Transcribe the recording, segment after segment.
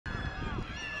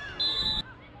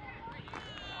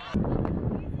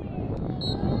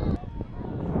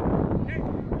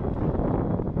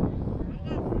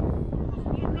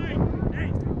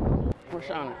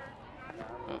pressure on it.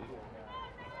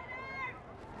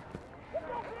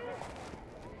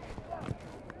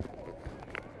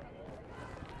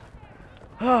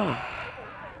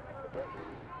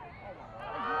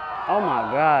 Oh my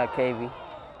God, KV.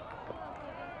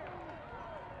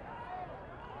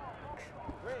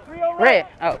 Red.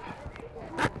 Oh.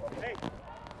 Hey.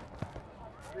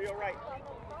 3-0 right.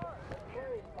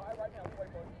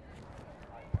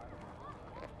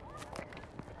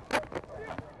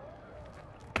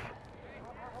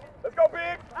 Let's go,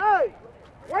 big. Hey.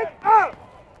 Wake up.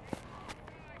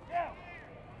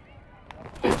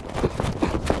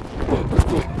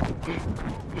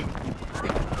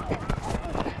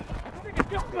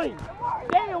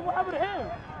 Damn, what happened to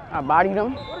him? I bodied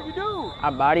him. What did you do? I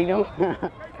bodied him.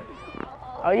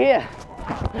 Oh yeah.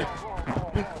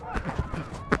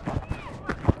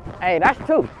 Hey, that's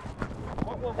two.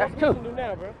 That's two. What do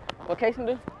now, bro? What Casey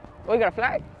do? Oh, you got a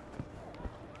flag?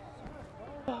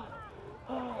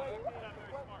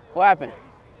 What happened?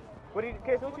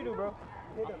 Casey, what you do, bro?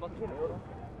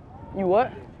 You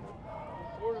what?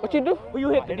 What you do? Who you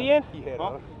hit? The DN?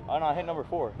 Huh? Oh no, I hit number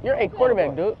 4. You're a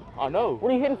quarterback, dude. I know.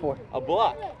 What are you hitting for? A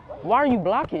block. Why are you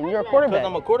blocking? You're a Because quarterback.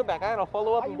 I'm a quarterback, I gotta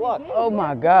follow up and block. Oh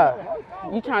my God.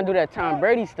 You trying to do that Tom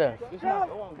Brady stuff.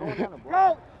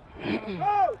 Go!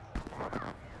 Go!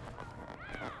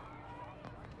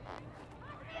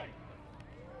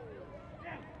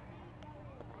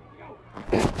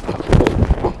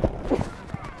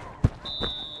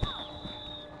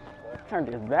 Turned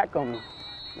his back on me.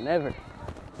 Never.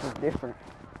 It's different.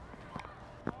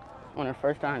 One of the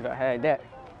first times I had that.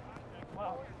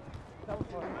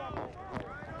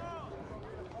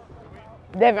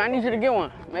 Devin, I need you to get one.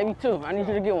 Maybe two. I need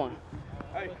you to get one.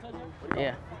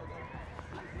 Yeah.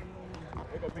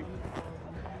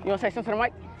 You want to say something to the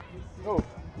mic? Who?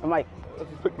 The mic.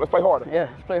 Let's play harder. Yeah,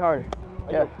 let's play harder.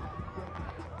 Yeah.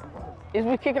 Is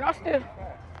we kicking off still?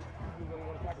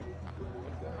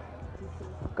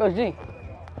 Coach G.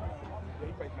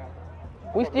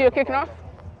 We still kicking off?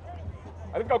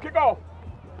 Let's go, kick off.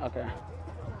 Okay.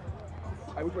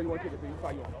 Hey, which way you want to kick it? Which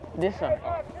side you want? This side.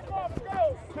 Kick off, let's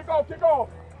go. Kick off, kick off.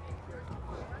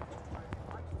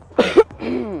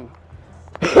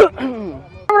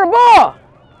 Over the ball!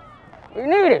 We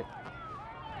need it.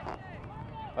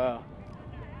 Oh.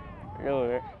 Do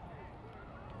it.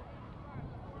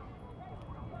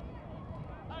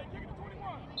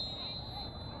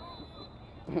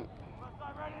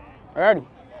 Ready.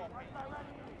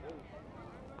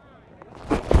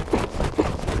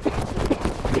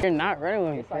 You're not running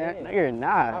with me, Sam. No, you're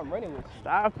not. I'm running with you.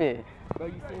 Stop it. Bro,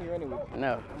 you see me running with you.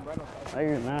 No. I'm right on top. No,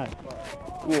 you're not.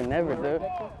 You would never do it.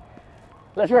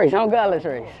 Let's race. Oh, God, let's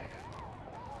race.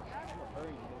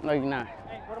 No, you're not.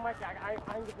 Hey, what am I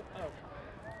get this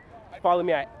up. Follow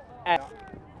me at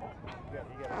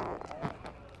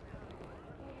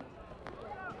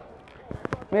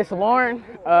Miss Lauren,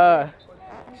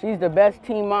 she's the best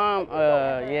team mom,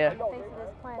 yeah.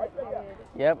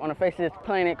 Yep, on the face of this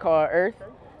planet called Earth.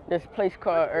 This place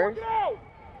called Earth.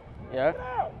 Yeah.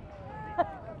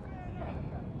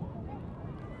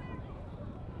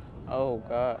 Oh,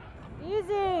 God.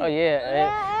 Easy. Oh, yeah.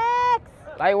 Yeah, X.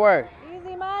 Light work.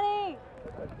 Easy money.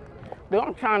 Dude,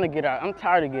 I'm trying to get out. I'm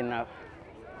tired of getting out.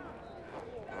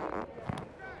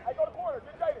 Hey, go to corner.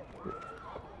 Get Jaden.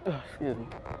 Oh, excuse me.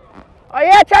 Oh,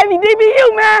 yeah, Tavy,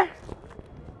 DBU, man.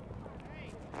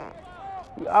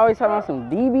 You always talking about some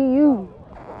DBU.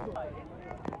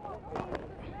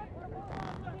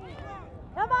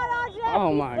 Come on, RJ.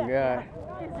 Oh, my God.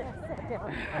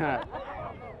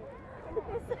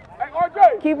 Hey,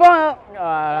 RJ. Keep on. Oh,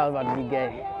 that was about to be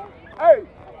gay. Hey,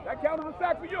 that counts as a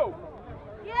sack for you.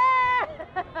 Yeah.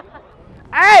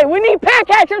 Hey, we need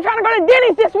pancakes. I'm trying to go to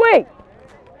Denny's this week.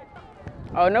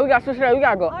 Oh, no, we got to switch it up. We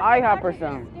got to go IHOP or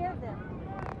something.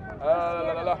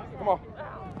 Come on.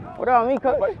 What about me,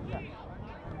 coach? Play.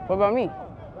 What about me?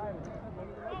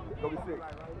 Go be 6.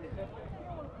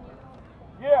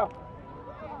 Yeah.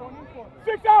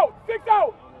 6 out. 6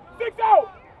 out. 6 out.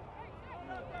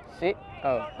 See?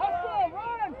 Oh. Hustle,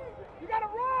 run. You got to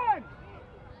run.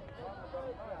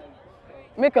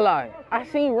 Mikolai, I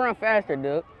seen you run faster,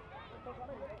 dude.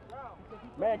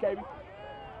 Man, KB.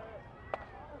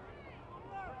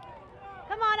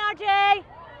 Come on, RJ.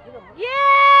 Yeah,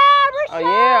 Oh,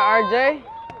 yeah, RJ.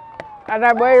 Got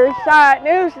that boy Rashad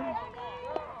News.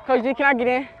 Coach G, can I get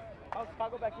in? I'll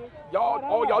go back in. Y'all,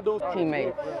 all y'all do is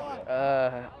Teammates.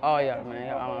 All y'all, man.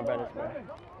 Y'all all my brothers, bro.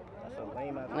 That's a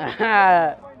lame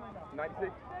ass.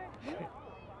 96.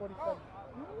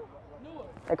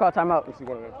 They call timeout. Let's see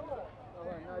one of them.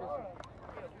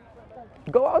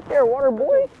 Go out there, water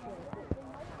boy.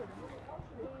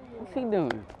 What's he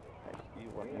doing?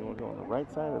 You want to go on the right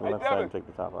side or the left side and take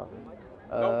the top off?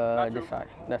 This side.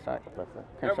 That side. Left side.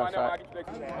 Crenshaw side.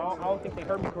 I don't think they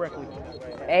heard me correctly.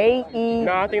 A-E.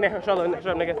 No, I think they heard. Shut up,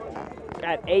 nigga.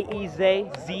 At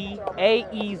A-E-Z-A-A-Y.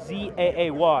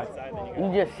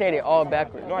 You just said it all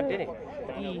backwards. No, I didn't.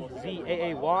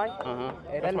 E-Z-A-A-Y. Uh-huh.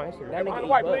 Hey, that's my answer. That Behind nigga the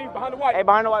white, please. Behind the white. Hey,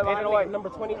 behind the white, behind the white. Number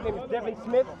 20, his name is Devin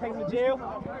Smith. Take him to jail.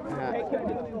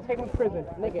 Take him to prison.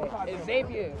 Nigga,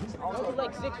 Xavier. Those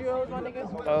like 6-year-olds, my nigga.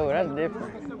 Oh, that's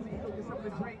different.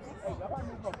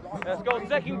 Let's go.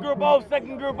 Second group O.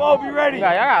 Second group O. Be ready.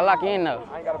 Y'all gotta lock in though.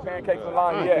 I ain't got a pancake from the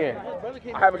line yet.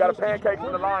 Yeah. I haven't got a pancake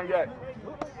from the line yet.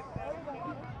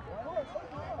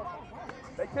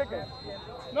 They kicking.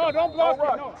 No, don't block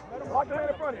it. No. Lock your hand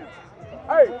in front of you.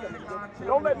 Hey,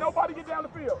 don't let nobody get down the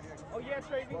field. Oh, yeah,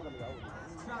 Tracy.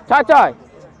 Ty-Ty.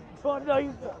 Oh, no,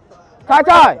 you.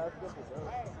 Ty-Ty.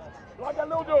 Lock that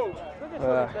little dude.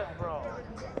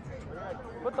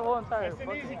 Put the whole entire. Nice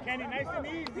and easy, Kenny. Nice and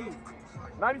easy.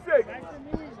 96. Nice and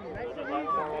easy. Nice and easy.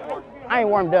 I ain't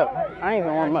warmed up. I ain't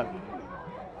even warmed up.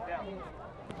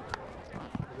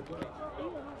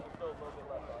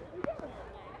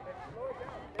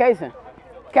 Kaysen.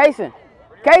 Kaysen.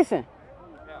 Kaysen.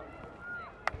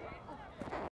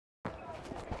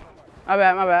 My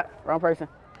bad. Wrong person.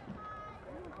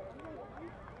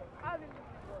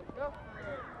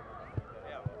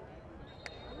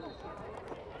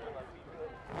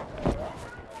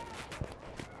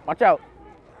 Watch out.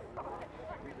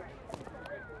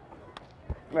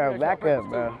 Bro, back up,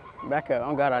 bro. Back up.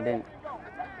 Oh, God, I didn't.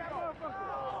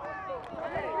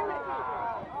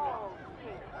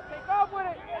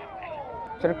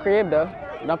 To the crib, though.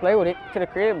 Don't play with it. To the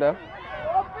crib, though.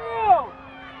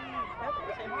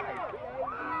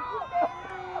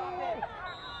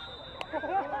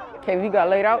 Okay, you got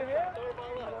laid out.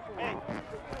 Hey,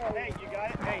 you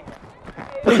got it. Hey.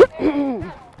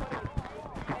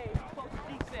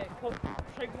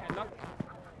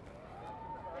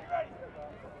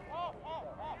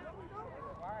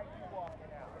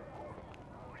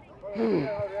 Oh,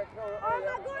 I'm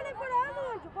not going in for the other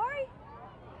one, Jabari.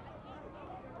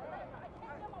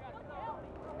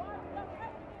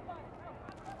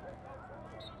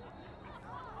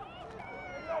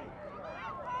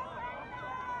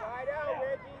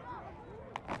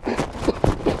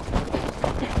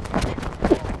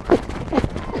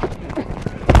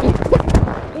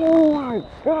 Oh my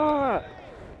God.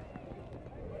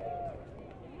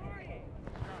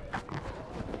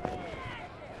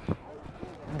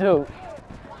 Dude.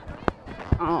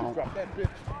 Oh.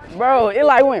 Bro, it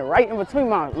like went right in between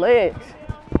my legs.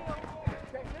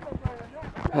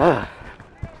 Alright,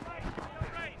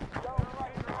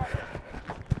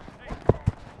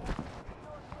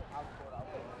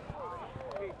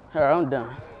 I'm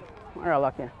done. I gotta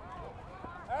lock in.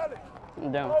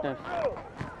 I'm done with this.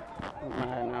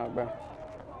 Alright now, bro.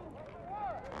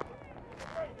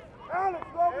 Alex,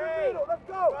 go over the middle. Let's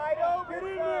go. Right over. Get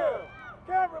in there.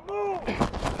 Camera, move.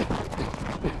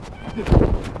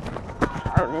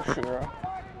 Tired of this shit, bro.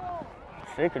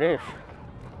 Sick of this.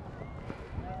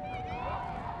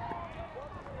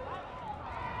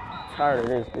 Tired of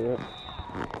this, dude.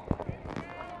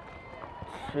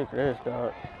 Sick of this,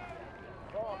 dog.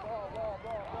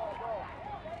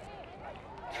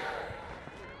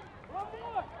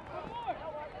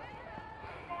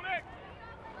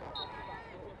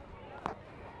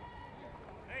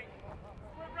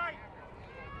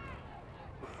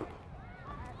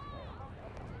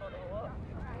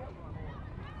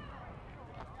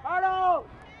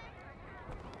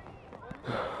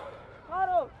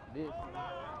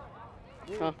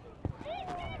 Huh?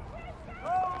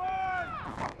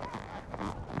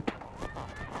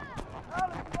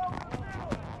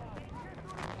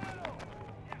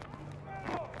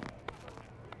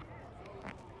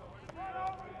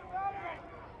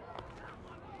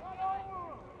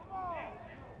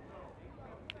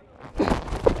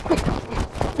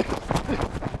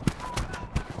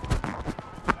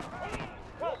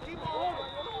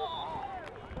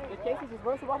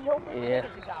 Yeah.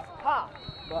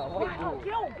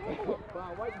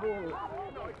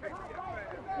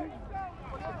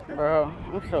 Bro,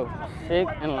 I'm so sick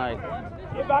and like.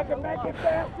 If I could make it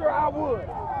faster, I would.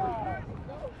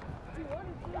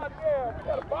 Goddamn, you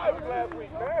got a bye week last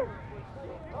week, man.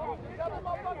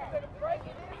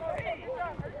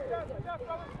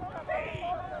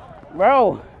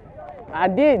 Bro, I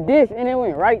did this and it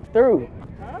went right through.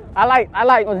 I like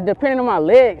was depending on my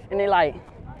legs and it like.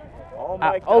 All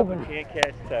I mic'd up open. and can't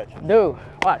catch touch. Dude,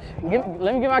 watch.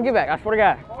 Let me get my get back. I swear to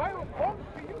God.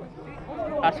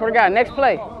 I swear to God. Next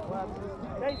play.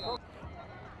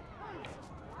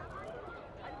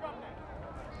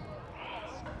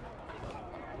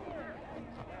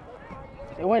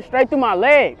 It went straight through my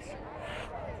legs.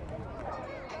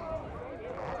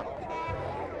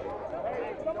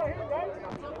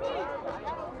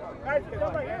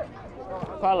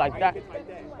 Probably like that.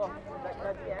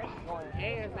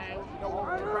 Hands, man.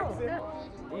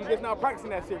 You just not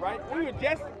practicing that shit, right? We were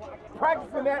just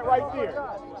practicing that right there.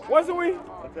 Wasn't we?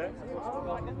 What's that?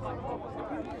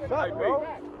 Suck, bro.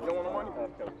 You don't want no money?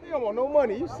 You don't want no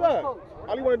money. You suck.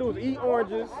 All you want to do is eat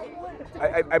oranges.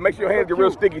 I make sure your hands get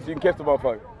real sticky so you can catch the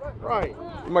motherfucker. Right.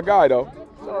 You're my guy, though.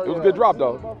 It was a good drop,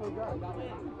 though.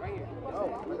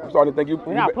 I'm starting to think you.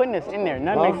 We're not putting this in there.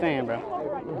 Nothing they saying, bro.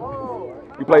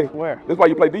 You play. Where? This is why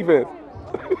you play defense.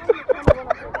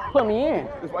 Put me in.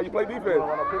 This is why you play defense.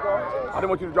 I didn't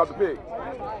want you to drop the pick.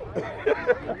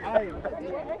 I'm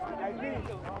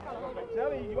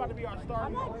telling you, you ought to be our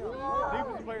starting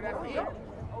defensive player. That's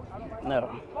it.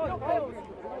 No.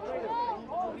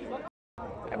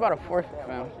 How about a forfeit,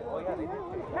 fam?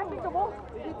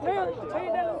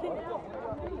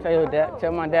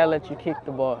 Tell my dad let you kick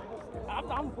the ball.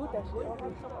 I'm boot that shit.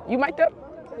 You mic'd up?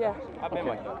 Yeah. I've been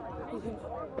mic'd up.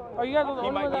 Are you guys the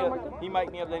only ones that are mic'd up? He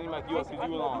mic'd me up, then he mic'd you up because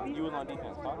you was on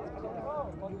defense, huh?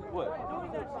 What?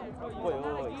 Wait.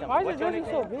 Why is your jersey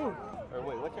so big? Or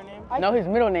wait, what's your name? No, his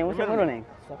middle name. What's your middle name?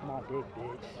 Suck my dick,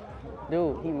 bitch.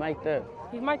 Dude, he mic'd up.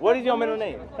 He's mic'd What up. is your middle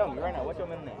name? Tell me right now. What's your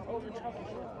middle name?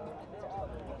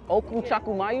 Oku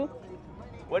Chakumayu?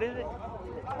 What is it?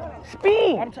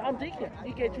 Speed! I'm thinking.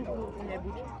 Ike Chuku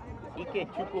Onyebuchi. Ike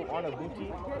Chuku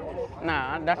Onabuchi.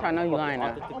 Nah, that's how I know you lying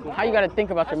now. How you gotta think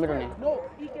about your middle name? No,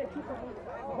 Ike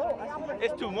Chuku.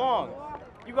 It's too long.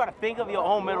 You gotta think of your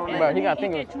own middle name. Bro, he gotta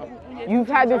think of it. You've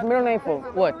had this middle name for,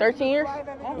 what, 13 years?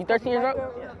 You 13 years old?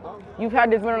 You've had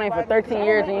this middle name for 13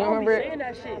 years and you remember it?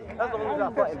 That shit. That's the only reason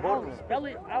I put in both of them. Spell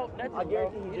it out. That's I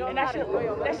guarantee you. And that shit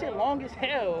long as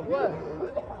hell.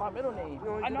 What? My middle name.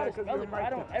 I know how to spell it, but I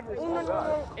don't ever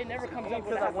spell it. It never comes up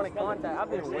Because I wanted contact. I've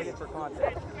been waiting for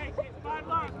contact.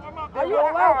 Are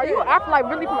you act like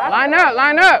really from Africa? Line up,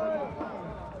 line up!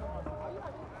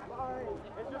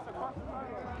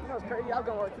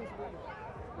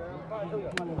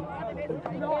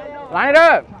 Line it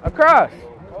up, across.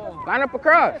 Line up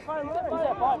across.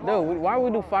 Dude, why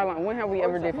would we do 5 line? When have we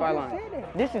ever did 5 line?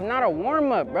 This is not a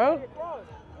warm up, bro.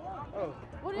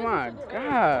 My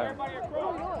God.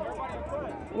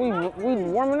 We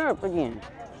warming up again.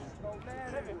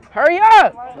 Hurry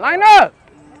up, line up.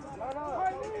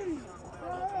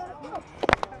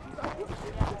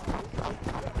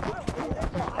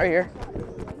 Right here.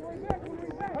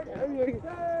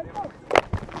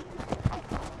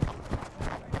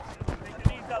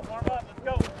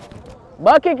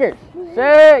 Butt kickers.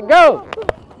 Set, go.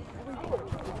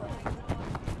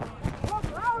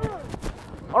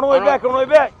 On the way back, on the way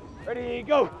back. Ready,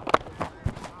 go.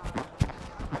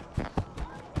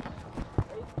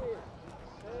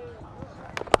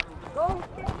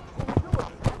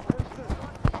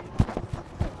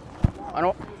 I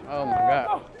don't. Oh my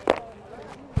God.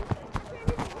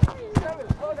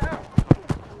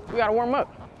 We gotta warm up.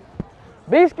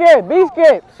 Be scared,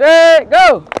 set,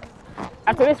 go.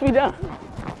 After this, we done.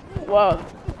 Whoa,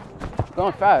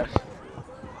 going fast.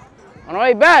 On the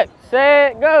way back,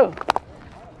 set, go.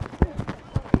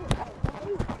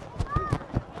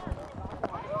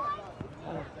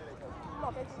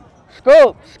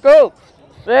 Scoop,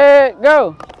 set,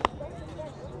 go.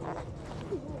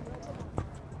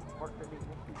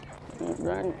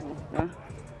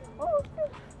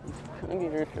 I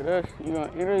get used to this. You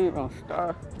gonna eat or you gonna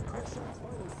starve?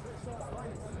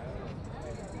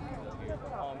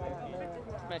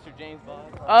 Spencer James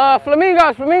Bond.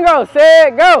 Flamingos,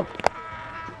 set, go.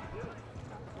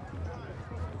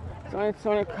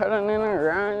 2020 cutting in and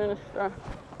around and stuff.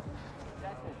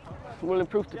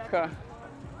 Bulletproof the car.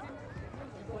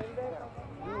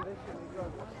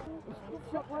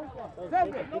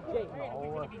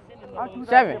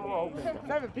 Seven.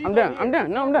 I'm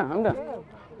done. No, I'm done.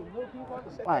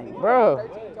 Like, bro.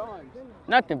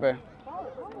 Nothing, bro. All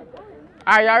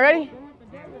right, y'all ready?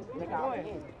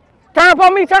 Turn up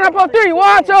on me, turn up on 3.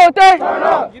 1, 2, 3. Turn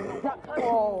up.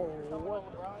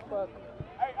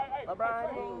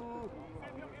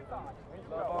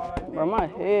 Bro, my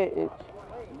head is.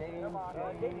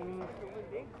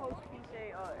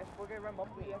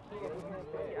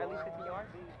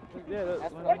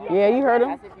 Yeah, you heard him.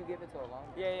 That's if you give it to a long.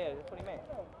 Yeah, that's what he meant.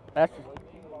 That's,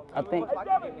 I think.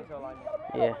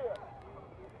 Yeah.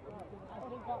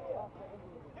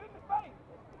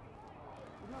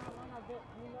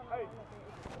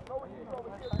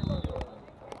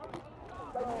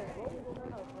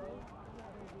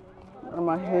 Where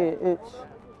my head itch.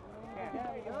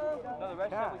 No, the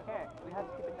rest of it we can't. We have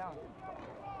to keep it down.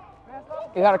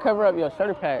 You gotta cover up your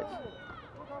shoulder pads.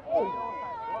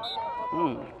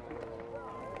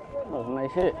 That was a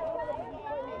nice hit.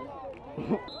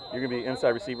 You're gonna be inside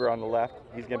receiver on the left.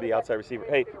 He's gonna be outside receiver.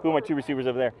 Hey, who are my two receivers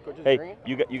over there? Hey,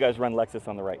 you guys run Lexus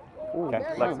on the right. Okay,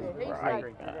 Lexus. Right.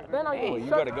 Hey, You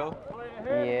gotta go.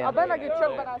 Yeah. I better not get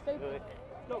choked by that safety.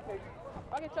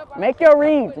 Make your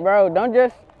reads, bro. Don't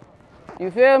just,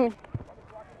 you feel me?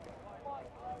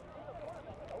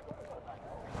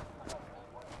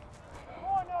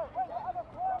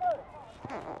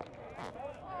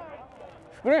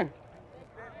 Screen.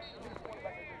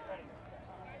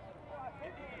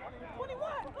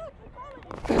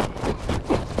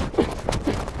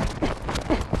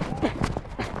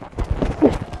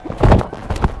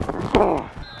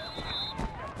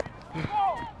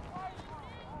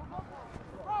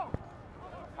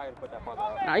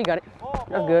 Nah, you got it.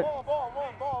 That's good.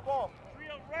 Ball. 3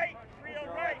 on right.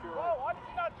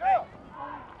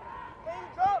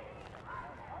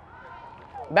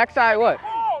 Backside what?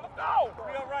 Let's go.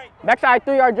 3 on right. Backside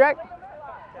 3-yard drag.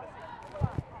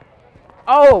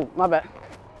 Oh, my bad.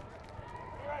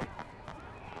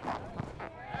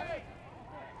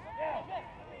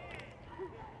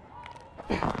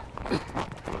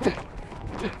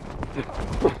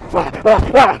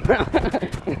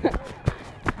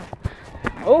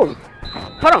 Oh,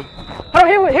 hold on,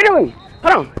 hit it with me,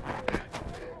 hold on.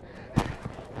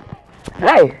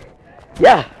 Hey,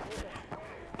 yeah.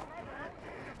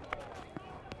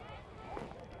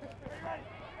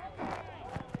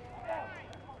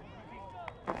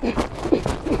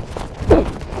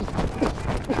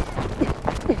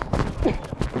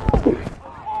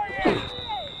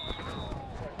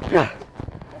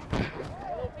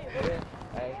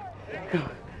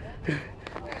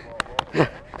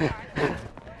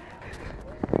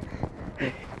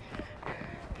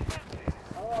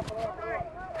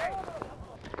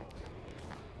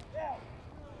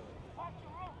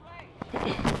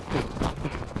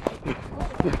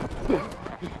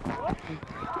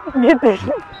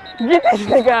 Get this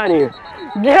nigga out of here.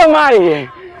 Get him out of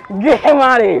here. Get him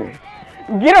out of here.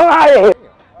 Get him out of here.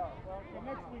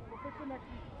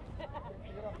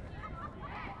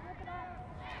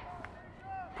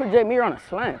 Put Jameer on a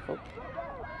slant, folks.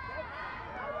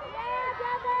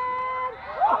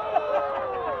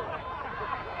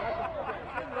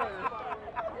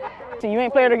 See, you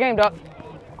ain't player of the game, dog.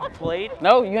 I played.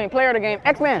 No, you ain't player of the game.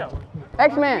 X-Man.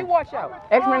 X-Man. You watch out.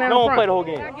 X-Man in No the one front. played the whole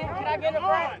game. Can I get a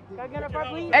front? Can I get a front,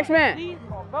 please? X-Man. Please?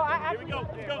 Bro, I actually.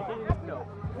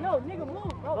 No, nigga, move,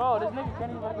 bro. Bro, this nigga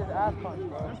can't even get his ass punched,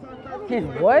 bro. He's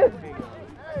what?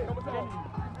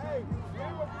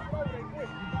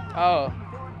 Oh.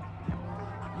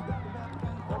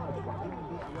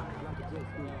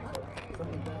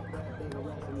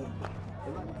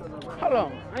 Hold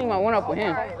on. I ain't gonna one up with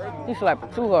him. He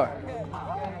slapping too hard.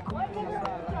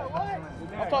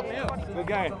 I'm talking to him. Good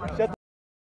game. Shut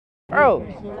Bro,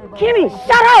 Kenny,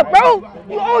 shut up, bro.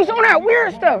 You always on that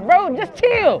weird stuff, bro. Just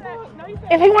chill.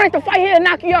 If he wanted to fight, he'd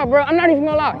knock you out, bro. I'm not even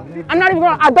gonna lie.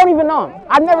 I don't even know him.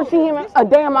 I've never seen him a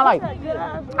day in my life.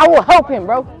 I will help him,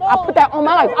 bro. I put that on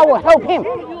my life. I will help him.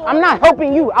 I'm not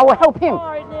helping you. I will help him.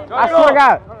 I swear to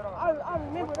God. I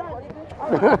remember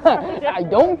that. I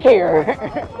don't care.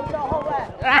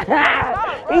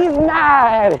 He's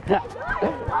not.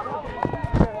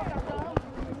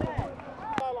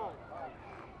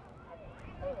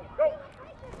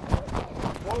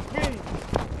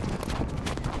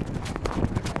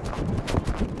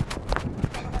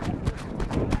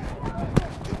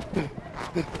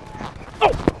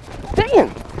 Oh, damn.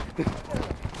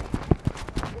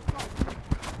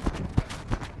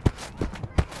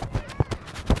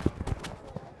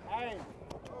 Hey,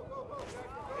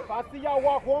 if I see y'all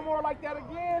walk one more like that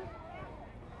again,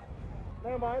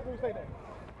 never mind, who say that?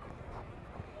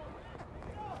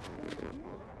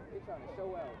 They trying to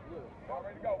show out. Look. Y'all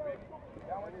ready to go, baby.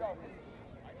 Y'all ready to go.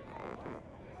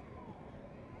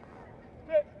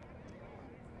 Sit.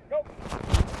 Go.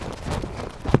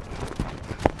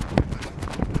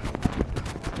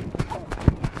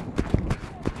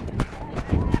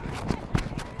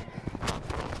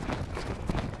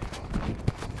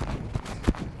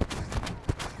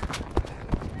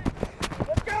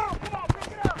 Let's go. Come on,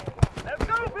 pick it up. Let's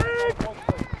go, big.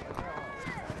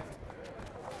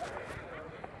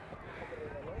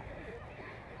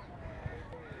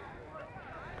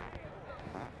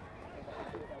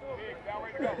 Y'all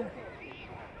ready to go?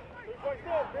 3-point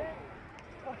stand, big.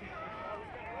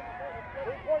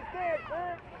 3-point stand,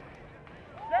 big.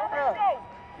 Y'all ready to go?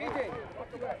 PJ.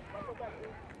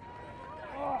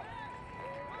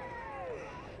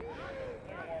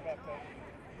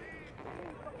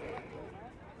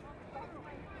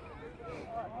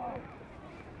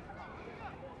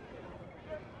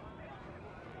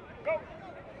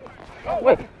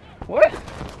 Wait, what?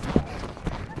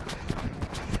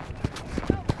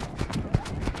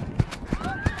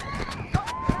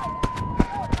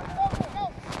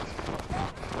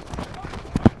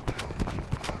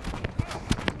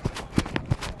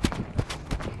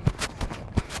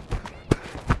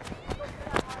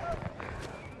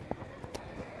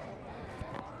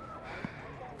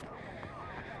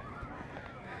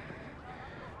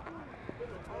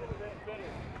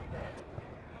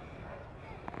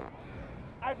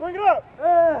 Hey, bring it up.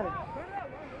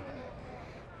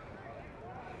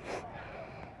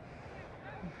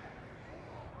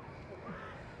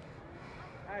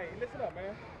 Hey, listen up,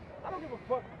 man. I don't give a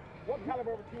fuck what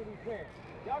caliber of a team we playing.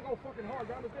 Y'all go fucking hard.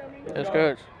 You understand me? Yes,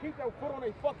 coach. Keep that foot on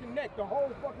their fucking neck the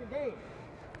whole fucking game.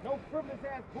 No frivolous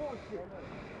ass bullshit.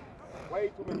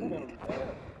 Way too many penalties.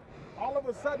 All of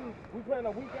a sudden, we playing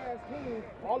a weak ass team.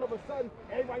 All of a sudden,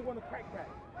 everybody want to crack back.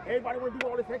 Everybody want to do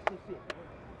all this extra shit.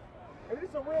 If this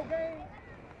is a real game,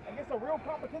 and it's a real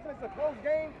competition, it's a close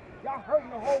game, y'all hurting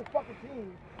the whole fucking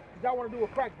team because y'all want to do a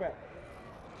crackback.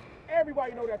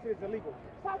 Everybody know that shit is illegal.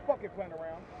 Stop fucking playing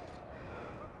around.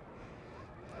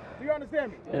 Do you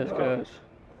understand me? Yes, coach.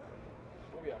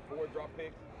 What we have, 4 drop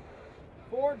picks?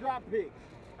 4 drop picks.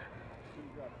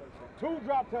 2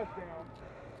 drop touchdowns.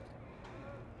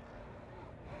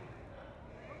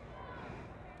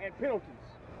 And penalties.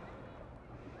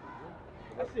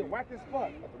 That shit whack as fuck.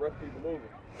 Let the rest of people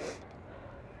moving.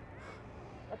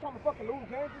 They're trying to fucking lose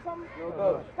games or something?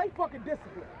 Stay fucking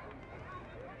disciplined.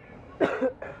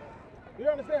 Do you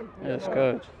understand me? Yes,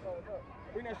 coach.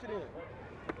 Bring that shit in.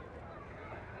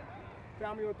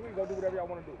 Family on 3, go do whatever y'all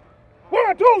want to do.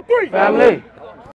 1, 2, 3! Family.